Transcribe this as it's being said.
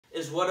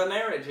is what a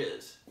marriage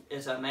is.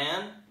 It's a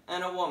man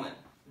and a woman.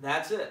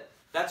 That's it.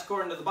 That's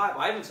according to the Bible.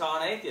 I even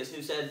saw an atheist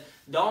who said,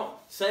 don't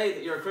say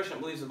that you're a Christian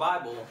that believes the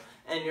Bible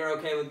and you're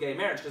okay with gay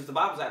marriage, because the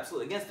Bible's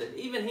absolutely against it.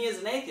 Even he, as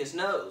an atheist,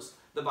 knows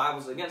the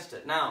Bible's against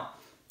it. Now,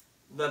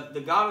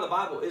 the God of the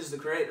Bible is the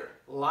creator.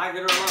 Like it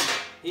or lump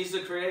it, he's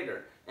the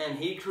creator. And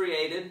he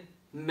created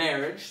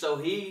marriage, so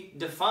he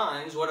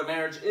defines what a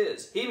marriage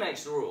is. He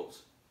makes the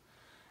rules.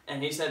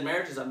 And he said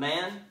marriage is a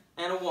man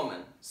and a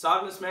woman.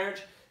 Sodomist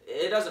marriage,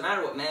 it doesn't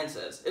matter what man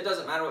says. It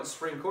doesn't matter what the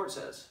Supreme Court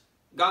says.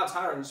 God's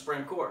higher than the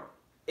Supreme Court.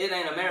 It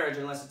ain't a marriage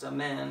unless it's a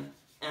man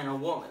and a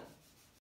woman.